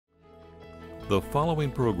The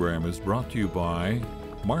following program is brought to you by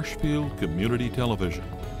Marshfield Community Television.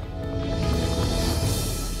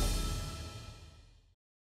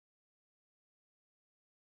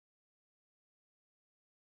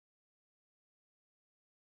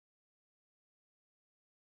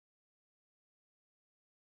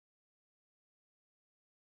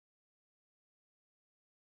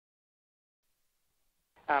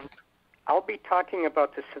 I'll be talking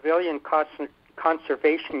about the Civilian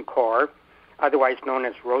Conservation Corps, otherwise known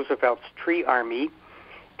as Roosevelt's Tree Army,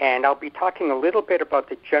 and I'll be talking a little bit about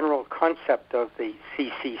the general concept of the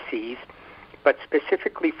CCCs, but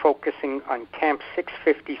specifically focusing on Camp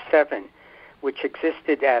 657, which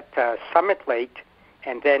existed at Summit Lake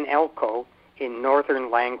and then Elko in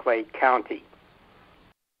northern Langlade County.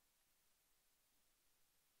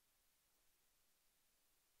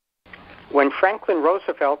 When Franklin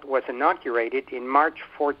Roosevelt was inaugurated in March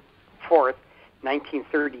 4th,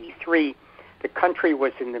 1933, the country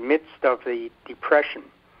was in the midst of the Depression,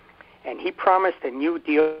 and he promised a new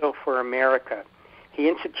deal for America. He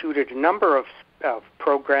instituted a number of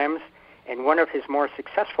programs, and one of his more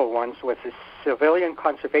successful ones was the Civilian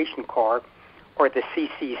Conservation Corps, or the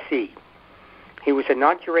CCC. He was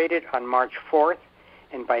inaugurated on March 4th,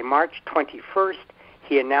 and by March 21st,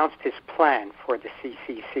 he announced his plan for the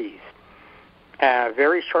CCCs.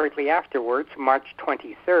 Very shortly afterwards, March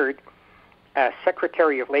 23rd,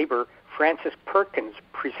 Secretary of Labor Francis Perkins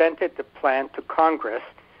presented the plan to Congress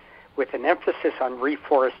with an emphasis on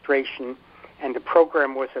reforestation, and the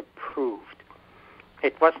program was approved.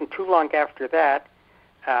 It wasn't too long after that,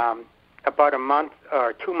 about a month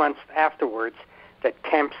or 2 months afterwards, that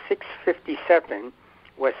Camp 657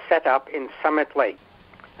 was set up in Summit Lake.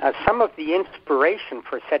 Some of the inspiration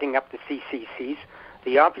for setting up the CCCs,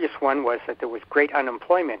 the obvious one was that there was great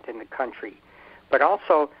unemployment in the country, but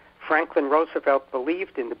also Franklin Roosevelt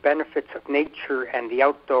believed in the benefits of nature and the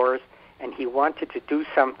outdoors, and he wanted to do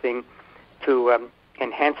something to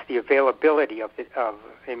enhance the availability of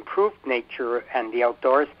improved nature and the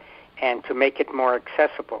outdoors and to make it more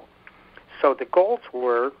accessible. So the goals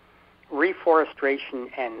were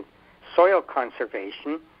reforestation and soil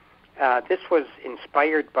conservation. This was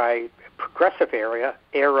inspired by progressive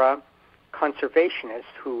era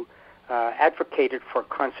conservationists who advocated for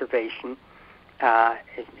conservation,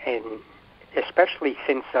 and especially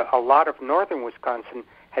since a lot of northern Wisconsin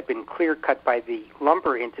had been clear-cut by the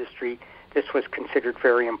lumber industry, this was considered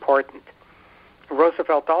very important.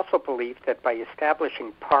 Roosevelt also believed that by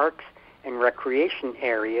establishing parks and recreation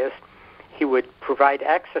areas, he would provide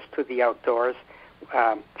access to the outdoors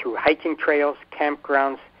through hiking trails,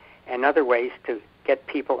 campgrounds, and other ways to get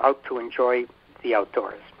people out to enjoy the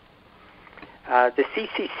outdoors. The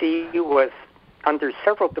CCC was under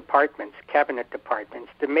several departments, cabinet departments.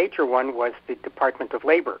 The major one was the Department of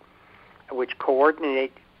Labor, which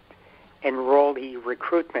coordinated enrollee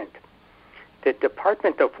recruitment. The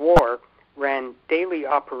Department of War ran daily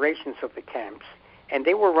operations of the camps, and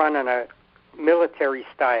they were run on a military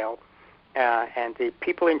style, and the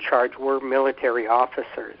people in charge were military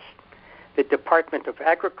officers. The Department of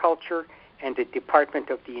Agriculture and the Department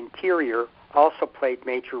of the Interior also played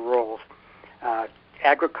major roles.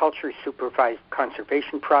 Agriculture supervised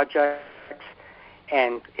conservation projects,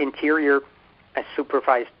 and Interior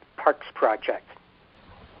supervised parks projects.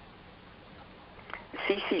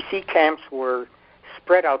 CCC camps were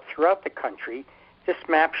spread out throughout the country. This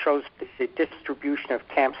map shows the distribution of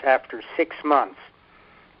camps after 6 months.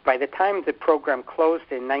 By the time the program closed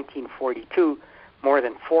in 1942, more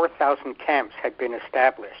than 4,000 camps had been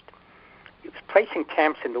established. Placing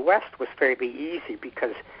camps in the West was fairly easy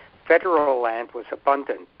because federal land was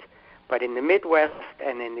abundant, but in the Midwest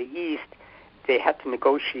and in the East, they had to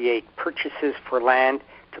negotiate purchases for land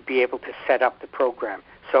to be able to set up the program.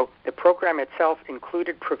 So the program itself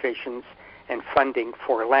included provisions and funding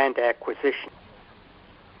for land acquisition.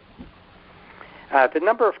 The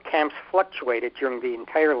number of camps fluctuated during the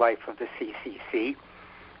entire life of the CCC.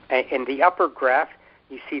 In the upper graph,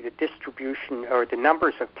 you see the distribution or the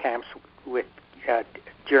numbers of camps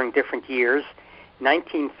during different years.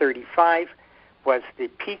 1935 was the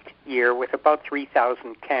peak year with about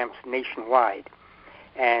 3,000 camps nationwide.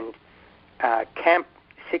 And Camp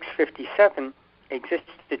 657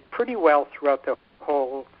 existed pretty well throughout the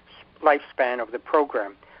whole lifespan of the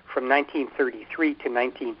program, from 1933 to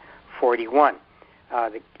 1941.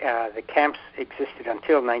 The camps existed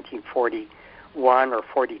until 1941 or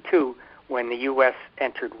 42, when the U.S.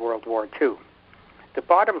 entered World War II. The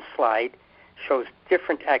bottom slide shows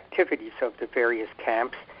different activities of the various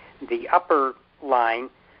camps. The upper line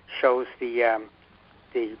shows the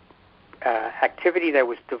activity that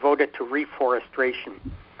was devoted to reforestation.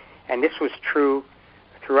 And this was true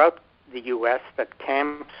throughout the U.S., that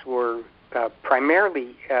camps were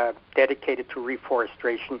primarily dedicated to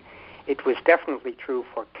reforestation. It was definitely true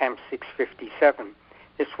for Camp 657.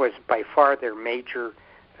 This was by far their major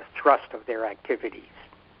thrust of their activities.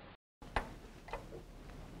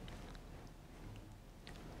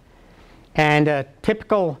 And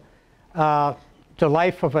typical, the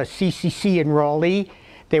life of a CCC enrollee,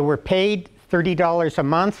 they were paid $30 a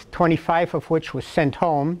month, 25 of which was sent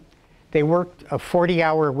home. They worked a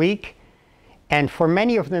 40-hour week, and for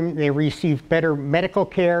many of them, they received better medical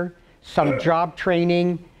care, some job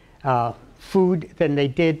training, food than they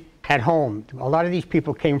did at home. A lot of these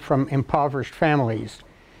people came from impoverished families.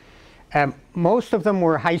 Most of them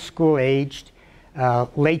were high school aged,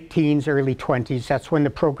 late teens, early 20s. That's when the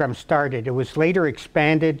program started. It was later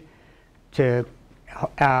expanded to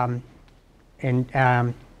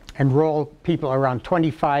enroll people around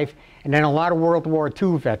 25, and then a lot of World War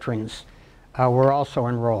II veterans were also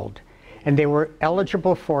enrolled. And they were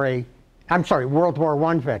eligible for World War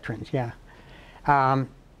I veterans, yeah.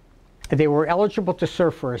 They were eligible to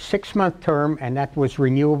serve for a 6-month term, and that was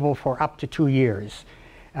renewable for up to 2 years.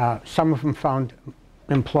 Some of them found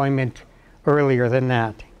employment earlier than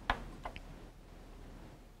that.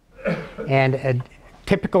 And a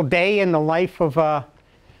typical day in the life of an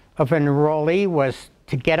enrollee was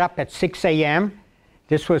to get up at 6 a.m.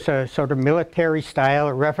 This was a sort of military style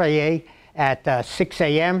réveillé at 6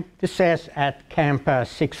 a.m. This says at Camp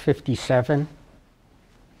 657.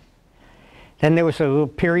 Then there was a little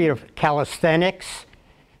period of calisthenics.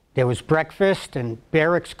 There was breakfast and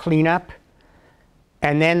barracks cleanup,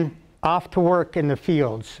 and then off to work in the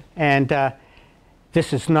fields. And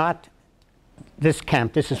this is not this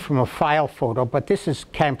camp. This is from a file photo, but this is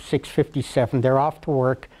Camp 657. They're off to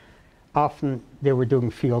work. Often they were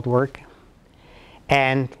doing field work.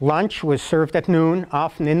 And lunch was served at noon,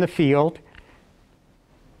 often in the field.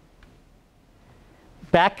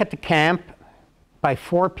 Back at the camp by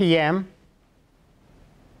 4 p.m.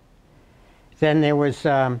 Then there was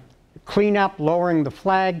cleanup, lowering the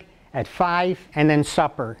flag at 5, and then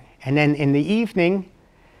supper. And then in the evening,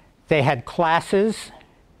 they had classes,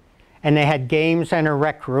 and they had games and a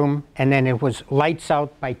rec room, and then it was lights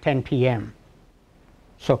out by 10 p.m.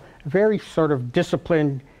 So very sort of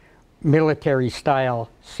disciplined military style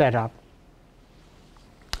setup.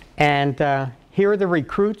 And here are the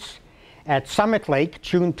recruits at Summit Lake,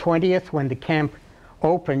 June 20th, when the camp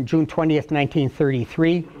opened, June 20th,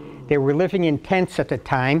 1933. They were living in tents at the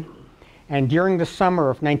time, and during the summer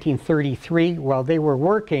of 1933, while they were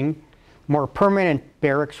working, more permanent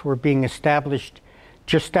barracks were being established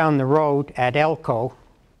just down the road at Elko.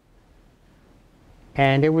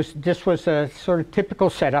 And this was a sort of typical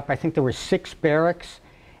setup. I think there were 6 barracks,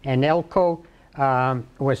 and Elko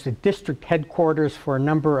was the district headquarters for a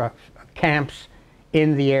number of camps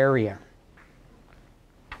in the area.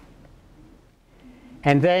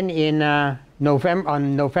 And then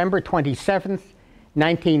on November 27th,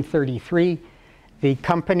 1933, the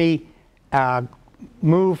company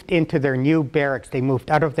moved into their new barracks. They moved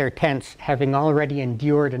out of their tents, having already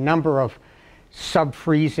endured a number of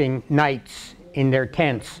sub-freezing nights in their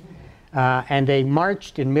tents. And they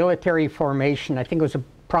marched in military formation. I think it was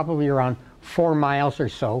probably around 4 miles or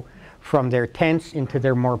so from their tents into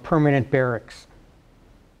their more permanent barracks.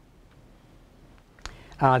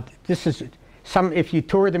 This is if you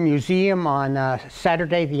tour the museum on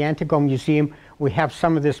Saturday, the Antigo Museum, we have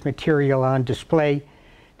some of this material on display.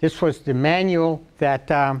 This was the manual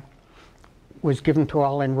that was given to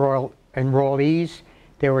all enrollees.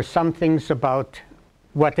 There were some things about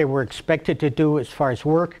what they were expected to do as far as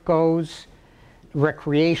work goes,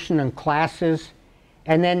 recreation and classes,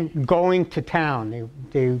 and then going to town.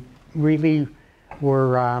 They really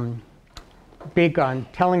were big on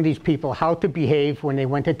telling these people how to behave when they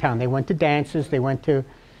went to town. They went to dances, they went to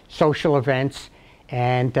social events,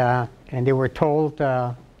 and they were told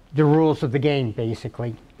the rules of the game,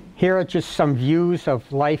 basically. Here are just some views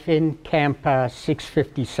of life in Camp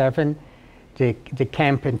 657, the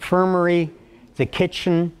camp infirmary, the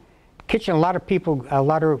kitchen. A lot of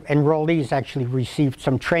enrollees actually received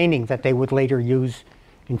some training that they would later use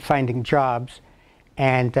in finding jobs,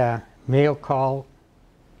 and mail call.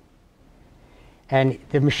 And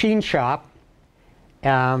the machine shop,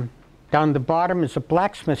 down the bottom is a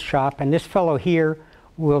blacksmith shop, and this fellow here,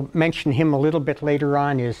 we'll mention him a little bit later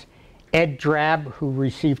on, is Ed Drab, who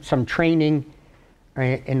received some training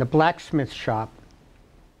in the blacksmith shop.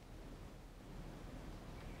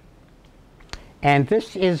 And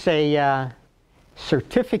this is a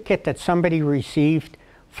certificate that somebody received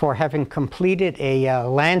for having completed a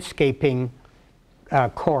landscaping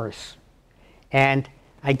course. And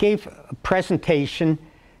I gave a presentation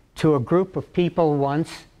to a group of people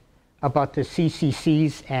once about the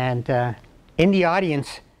CCCs, and in the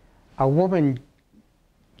audience, a woman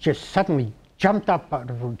just suddenly jumped up out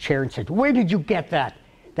of her chair and said, "Where did you get that?"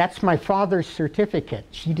 "That's my father's certificate."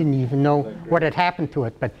 She didn't even know what had happened to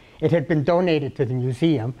it, but it had been donated to the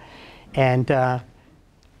museum, and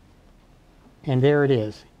there it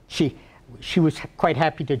is. She was quite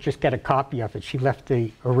happy to just get a copy of it. She left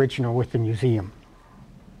the original with the museum.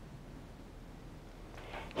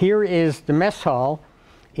 Here is the mess hall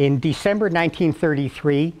in December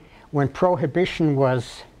 1933, when prohibition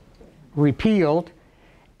was repealed.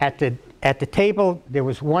 At the table, there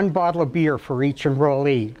was one bottle of beer for each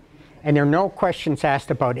enrollee, and there are no questions asked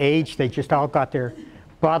about age. They just all got their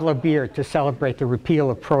bottle of beer to celebrate the repeal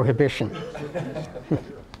of prohibition.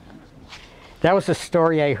 That was a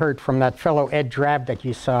story I heard from that fellow Ed Drab that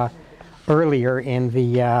you saw earlier in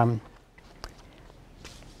the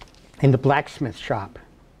blacksmith shop.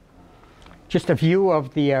 Just a view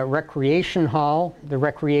of the recreation hall, the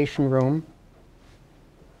recreation room.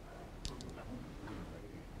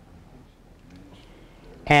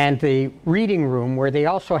 And the reading room, where they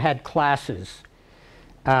also had classes.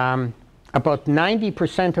 About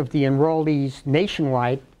 90% of the enrollees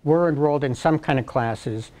nationwide were enrolled in some kind of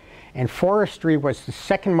classes, and forestry was the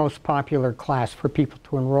second most popular class for people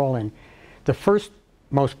to enroll in. The first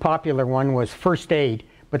most popular one was first aid,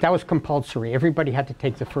 but that was compulsory. Everybody had to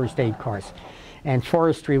take the first aid course, and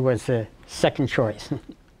forestry was the second choice.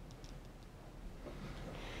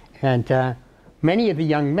 And many of the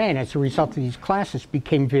young men, as a result of these classes,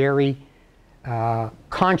 became very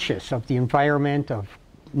conscious of the environment, of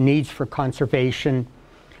needs for conservation.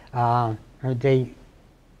 They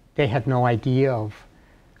had no idea of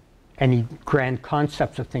any grand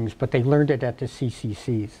concepts of things, but they learned it at the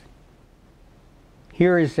CCCs.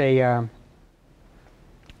 Here is a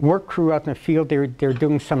work crew out in the field. They're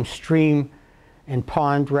doing some stream and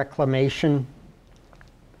pond reclamation.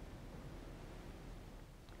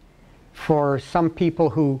 For some people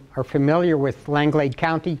who are familiar with Langlade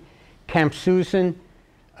County, Camp Susan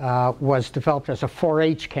was developed as a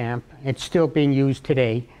 4-H camp. It's still being used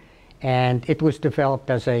today, and it was developed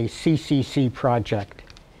as a CCC project.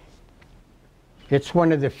 It's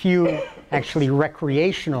one of the few actually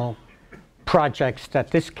recreational projects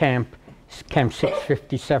that this camp, Camp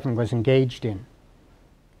 657, was engaged in.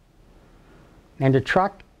 And the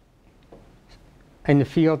truck in the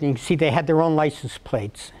field, you can see they had their own license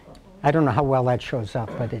plates. I don't know how well that shows up,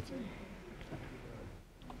 but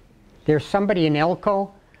there's somebody in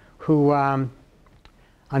Elko who,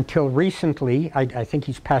 until recently, I think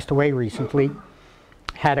he's passed away recently,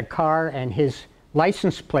 had a car, and his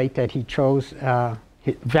license plate that he chose,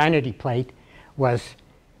 his vanity plate, was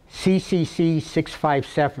CCC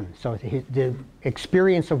 657. So the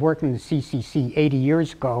experience of working in the CCC 80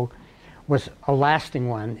 years ago was a lasting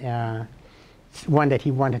one, one that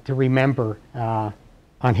he wanted to remember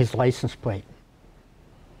on his license plate.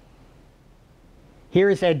 Here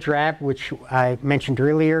is Ed Drab, which I mentioned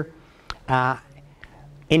earlier.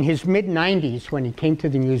 In his mid-90s, when he came to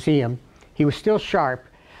the museum, he was still sharp,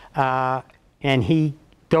 and he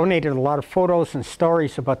donated a lot of photos and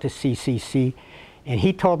stories about the CCC. And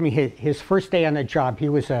he told me his first day on the job, he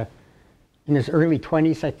was in his early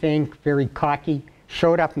 20s, I think, very cocky,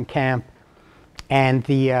 showed up in camp, and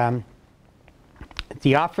the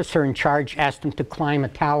officer in charge asked him to climb a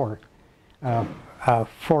tower, a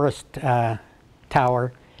forest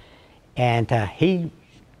tower, and he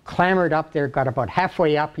clambered up there, got about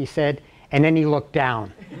halfway up, he said, and then he looked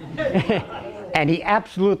down. And he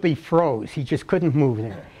absolutely froze. He just couldn't move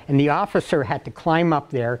there. And the officer had to climb up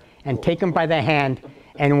there and take him by the hand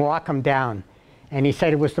and walk him down. And he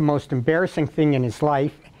said it was the most embarrassing thing in his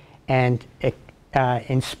life. And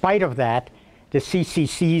in spite of that, the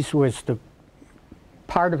CCCs was the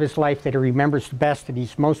part of his life that he remembers the best, that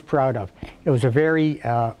he's most proud of. It was a very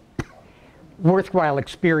worthwhile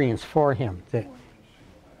experience for him.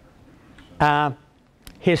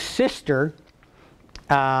 His sister,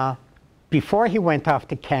 before he went off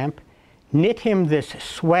to camp, knit him this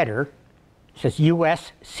sweater. It says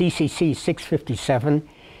US CCC 657,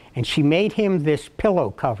 and she made him this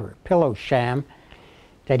pillow cover, pillow sham,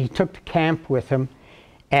 that he took to camp with him.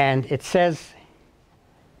 And it says,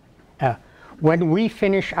 when we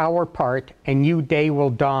finish our part, a new day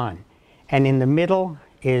will dawn. And in the middle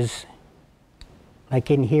is,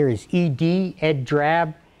 like in here, is ED, Ed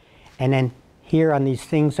Drab, and then here on these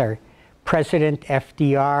things are President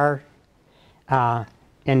FDR,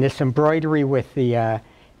 and this embroidery with the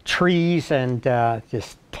trees and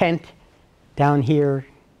this tent down here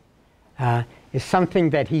is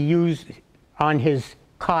something that he used on his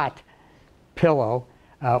cot pillow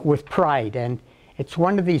with pride. And it's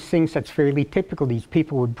one of these things that's fairly typical. These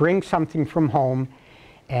people would bring something from home,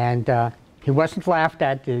 and he wasn't laughed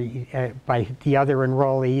at by the other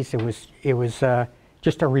enrollees. It was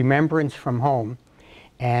just a remembrance from home.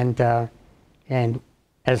 And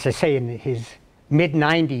as I say, in his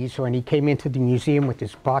mid-90s, when he came into the museum with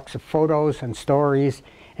this box of photos and stories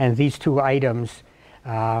and these two items,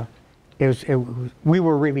 we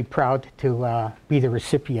were really proud to be the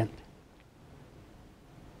recipient.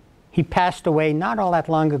 He passed away not all that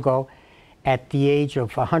long ago at the age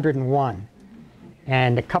of 101.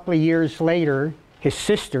 And a couple of years later, his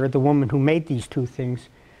sister, the woman who made these two things,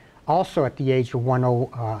 also at the age of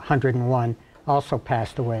 101, also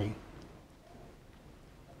passed away.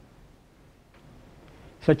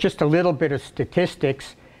 So just a little bit of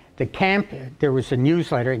statistics. The camp, there was a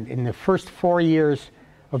newsletter in the first 4 years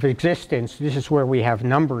of existence. This is where we have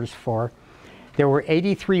numbers for. There were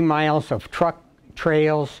 83 miles of truck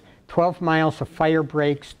trails, 12 miles of fire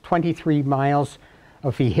breaks, 23 miles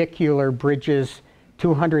of vehicular bridges,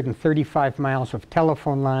 235 miles of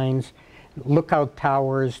telephone lines, lookout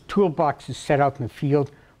towers, toolboxes set out in the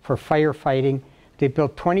field for firefighting. They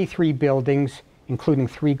built 23 buildings, including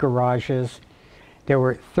 3 garages. There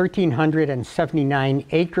were 1,379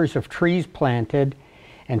 acres of trees planted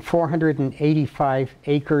and 485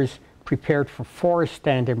 acres prepared for forest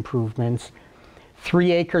stand improvements.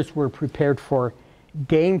 3 acres were prepared for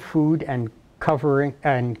game food and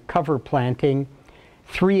cover planting.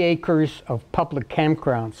 3 acres of public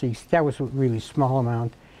campgrounds. So that was a really small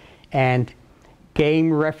amount. And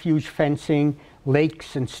game refuge fencing,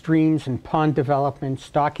 lakes and streams and pond development,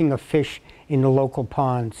 stocking of fish in the local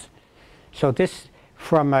ponds. So this,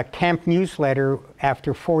 from a camp newsletter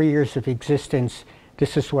after 4 years of existence,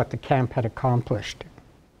 this is what the camp had accomplished.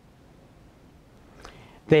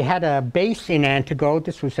 They had a base in Antigo.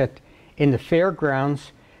 This was in the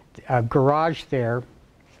fairgrounds, a garage there.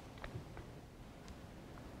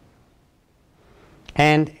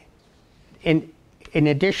 And in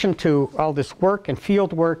addition to all this work and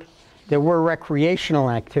field work, there were recreational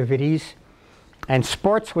activities, and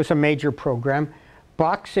sports was a major program.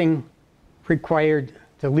 Boxing required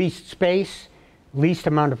the least space, least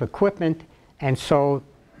amount of equipment, and so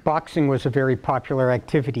boxing was a very popular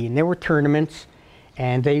activity. And there were tournaments,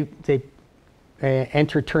 and they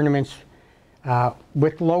entered tournaments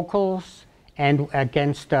with locals and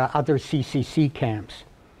against other CCC camps.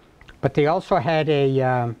 But they also had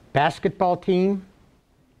a basketball team,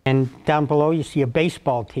 and down below you see a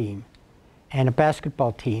baseball team and a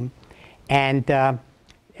basketball team. And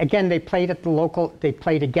again, they played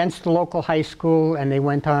against the local high school, and they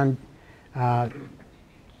went on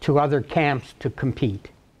to other camps to compete.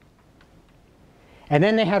 And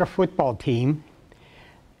then they had a football team,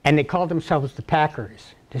 and they called themselves the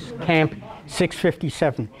Packers. This is Camp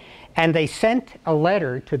 657. And they sent a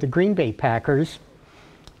letter to the Green Bay Packers,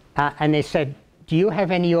 and they said, do you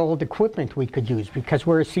have any old equipment we could use? Because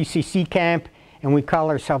we're a CCC camp, and we call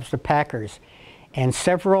ourselves the Packers. And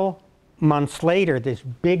several months later, this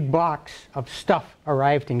big box of stuff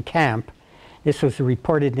arrived in camp. This was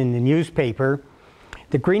reported in the newspaper.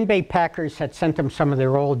 The Green Bay Packers had sent them some of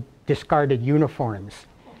their old discarded uniforms.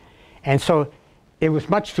 And so it was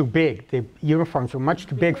much too big. The uniforms were much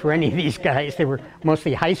too big for any of these guys. They were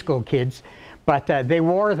mostly high school kids, but they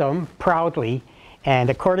wore them proudly.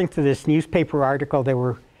 And according to this newspaper article, there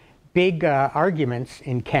were big arguments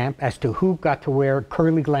in camp as to who got to wear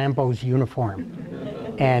Curly Lambeau's uniform.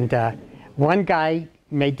 And one guy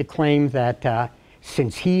made the claim that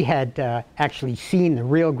since he had actually seen the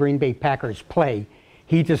real Green Bay Packers play,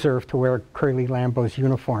 he deserved to wear Curly Lambeau's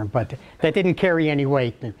uniform, but that didn't carry any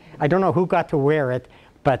weight. I don't know who got to wear it,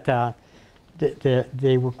 but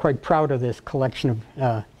they were quite proud of this collection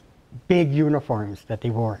of big uniforms that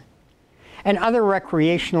they wore. And other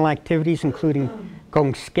recreational activities, including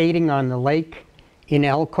going skating on the lake in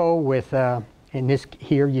Elko with, in this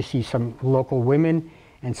here you see some local women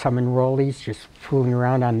and some enrollees just fooling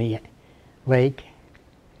around on the lake.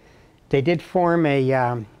 They did form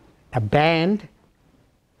a band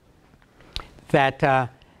that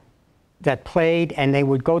played, and they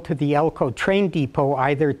would go to the Elko train depot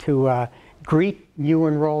either to greet new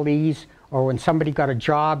enrollees, or when somebody got a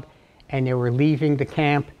job and they were leaving the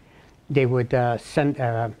camp, they would send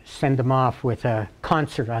them off with a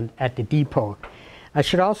concert at the depot. I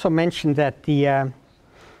should also mention that the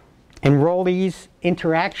enrollees'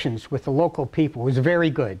 interactions with the local people was very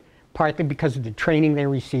good, partly because of the training they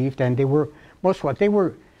received, and they were,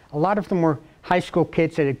 a lot of them were high school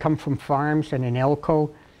kids that had come from farms, and in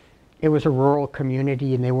Elko, it was a rural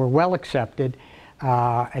community, and they were well accepted,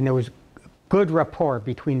 and there was good rapport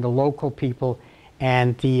between the local people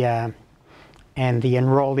and the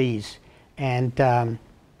enrollees. And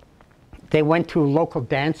they went to local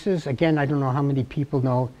dances. Again, I don't know how many people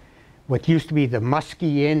know what used to be the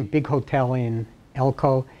Muskie Inn, big hotel in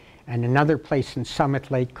Elko, and another place in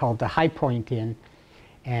Summit Lake called the High Point Inn.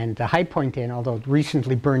 And the High Point Inn, although it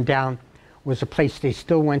recently burned down, was a place they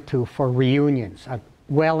still went to for reunions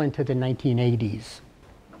well into the 1980s.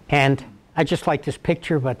 And I just like this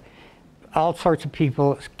picture, but all sorts of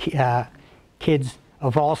people, kids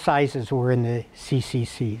of all sizes were in the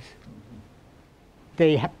CCCs.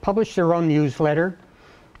 They published their own newsletter.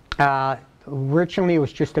 Originally it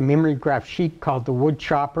was just a mimeograph sheet called the Wood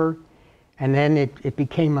Chopper, and then it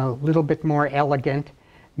became a little bit more elegant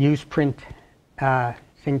newsprint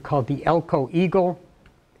thing called the Elko Eagle.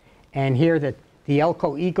 And here the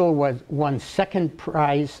Elko Eagle won second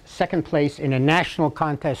place in a national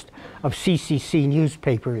contest of CCC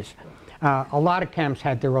newspapers. A lot of camps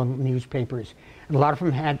had their own newspapers. And a lot of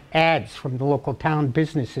them had ads from the local town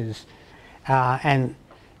businesses. And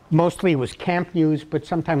mostly it was camp news, but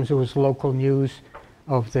sometimes it was local news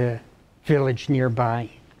of the village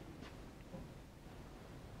nearby.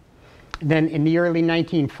 Then in the early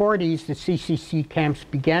 1940s, the CCC camps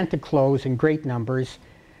began to close in great numbers.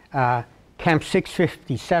 Camp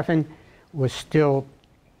 657 was still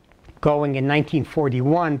going in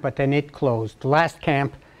 1941, but then it closed. The last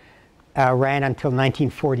camp ran until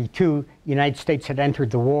 1942. The United States had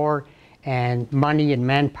entered the war, and money and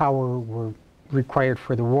manpower were required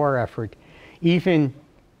for the war effort. Even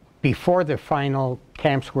before the final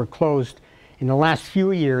camps were closed, in the last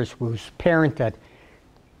few years, it was apparent that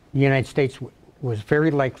the United States was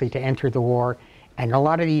very likely to enter the war, and a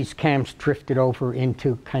lot of these camps drifted over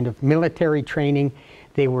into kind of military training.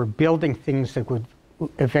 They were building things that would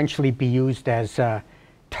eventually be used as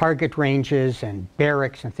target ranges and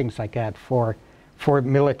barracks and things like that for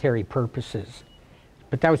military purposes.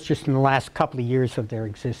 But that was just in the last couple of years of their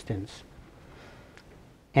existence.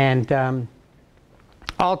 And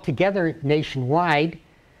altogether, nationwide,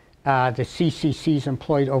 the CCCs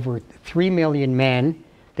employed over 3 million men.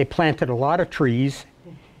 They planted a lot of trees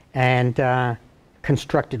and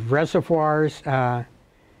constructed reservoirs.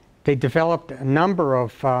 They developed a number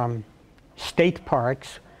of state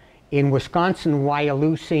parks. In Wisconsin,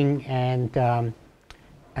 Wyalusing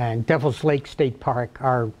and Devil's Lake State Park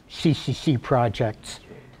are CCC projects.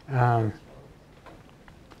 And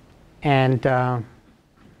a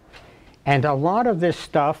lot of this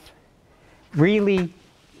stuff really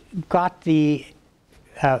got the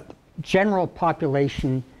general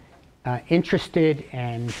population interested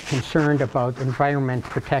and concerned about environment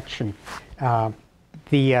protection.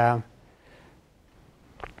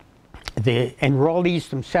 The enrollees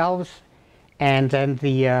themselves, and then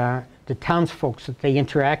the townsfolk that they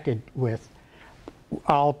interacted with,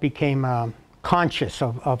 all became conscious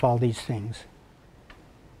of all these things.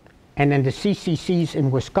 And then the CCCs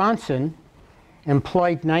in Wisconsin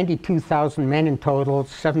employed 92,000 men in total,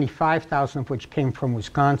 75,000 of which came from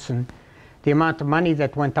Wisconsin. The amount of money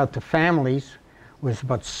that went out to families was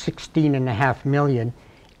about $16.5 million.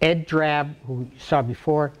 Ed Drab, who you saw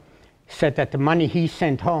before, said that the money he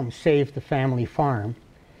sent home saved the family farm.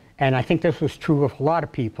 And I think this was true of a lot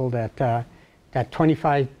of people, that that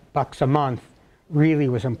 25 bucks a month really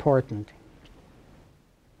was important.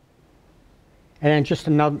 And then just a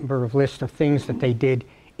number of lists of things that they did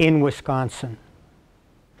in Wisconsin.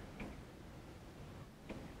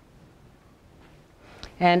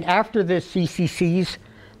 And after the CCCs,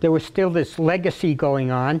 there was still this legacy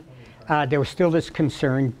going on. There was still this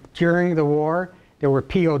concern. During the war, there were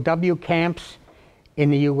POW camps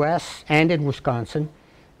in the US and in Wisconsin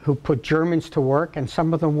who put Germans to work, and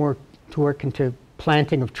some of them were to work into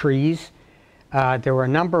planting of trees. There were a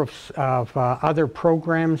number of other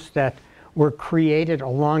programs that were created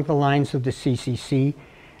along the lines of the CCC.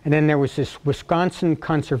 And then there was this Wisconsin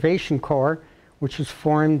Conservation Corps, which was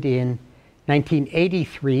formed in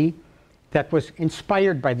 1983, that was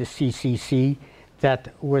inspired by the CCC,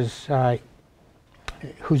 that was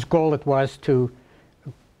whose goal it was to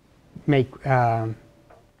make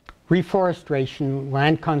reforestation,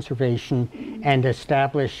 land conservation, and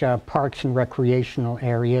establish parks and recreational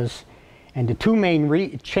areas. And the two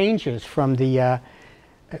main changes from the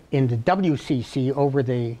in the WCC over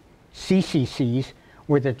the CCCs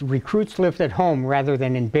were that recruits lived at home rather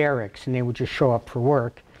than in barracks, and they would just show up for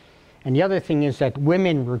work. And the other thing is that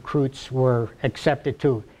women recruits were accepted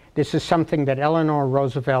too. This is something that Eleanor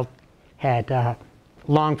Roosevelt had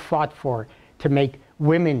long fought for, to make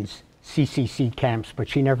women's CCC camps, but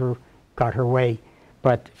she never got her way.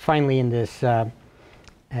 But finally in this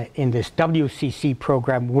in this WCC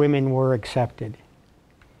program, women were accepted.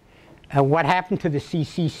 What happened to the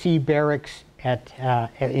CCC barracks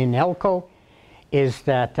in Elko is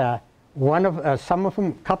that some of them,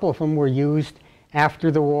 a couple of them were used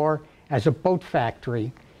after the war as a boat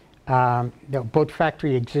factory. The boat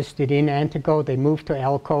factory existed in Antigo. They moved to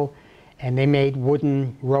Elko, and they made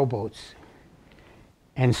wooden rowboats.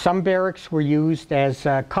 And some barracks were used as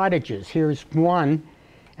cottages. Here's one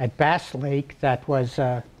at Bass Lake that was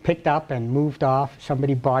picked up and moved off.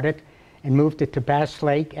 Somebody bought it and moved it to Bass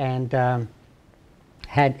Lake and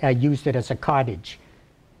had used it as a cottage.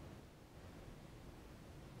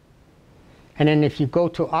 And then if you go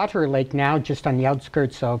to Otter Lake now, just on the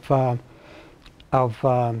outskirts of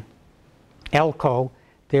Elko,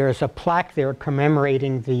 there's a plaque there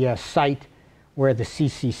commemorating the site where the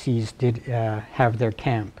CCCs did have their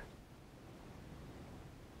camp.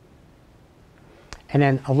 And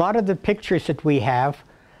then a lot of the pictures that we have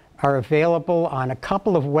are available on a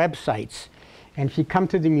couple of websites. And if you come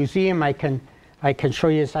to the museum, I can show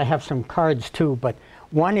you this. I have some cards too, but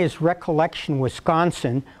one is Recollection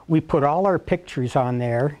Wisconsin. We put all our pictures on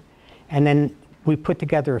there, and then we put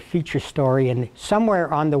together a feature story, and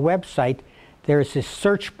somewhere on the website there's this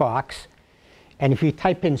search box, and if you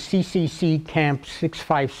type in CCC Camp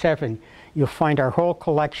 657, you'll find our whole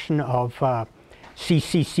collection of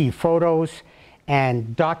CCC photos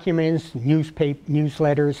and documents,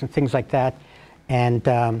 newsletters, and things like that.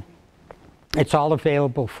 And it's all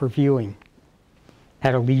available for viewing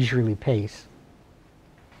at a leisurely pace.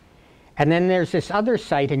 And then there's this other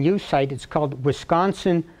site, a new site. It's called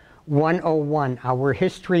Wisconsin 101, Our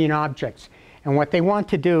History and Objects. And what they want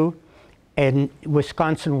to do in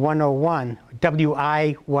Wisconsin 101,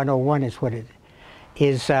 WI 101 is what it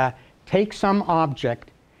is, take some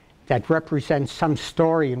object that represents some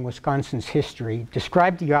story in Wisconsin's history,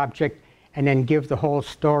 describe the object, and then give the whole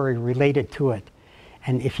story related to it.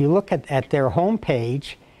 And if you look at their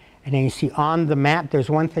homepage, and then you see on the map, there's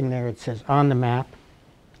one thing there that says on the map.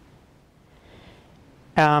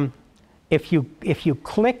 If you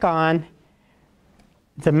click on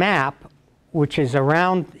the map, which is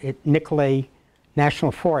around Nicolet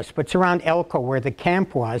National Forest, but it's around Elko where the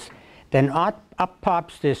camp was, then up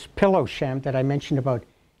pops this pillow sham that I mentioned about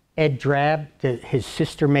Ed Drab, his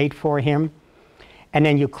sister made for him. And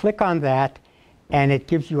then you click on that, and it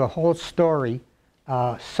gives you a whole story,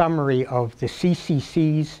 summary of the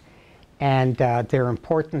CCCs and their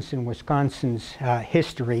importance in Wisconsin's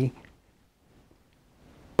history.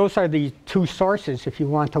 Those are the two sources if you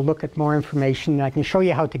want to look at more information. I can show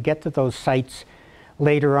you how to get to those sites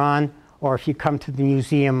later on, or if you come to the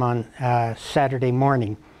museum on Saturday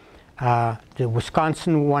morning. The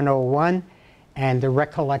Wisconsin 101 and the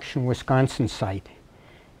Recollection Wisconsin site.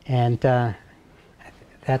 And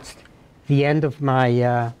that's the end of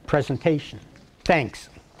my presentation. Thanks.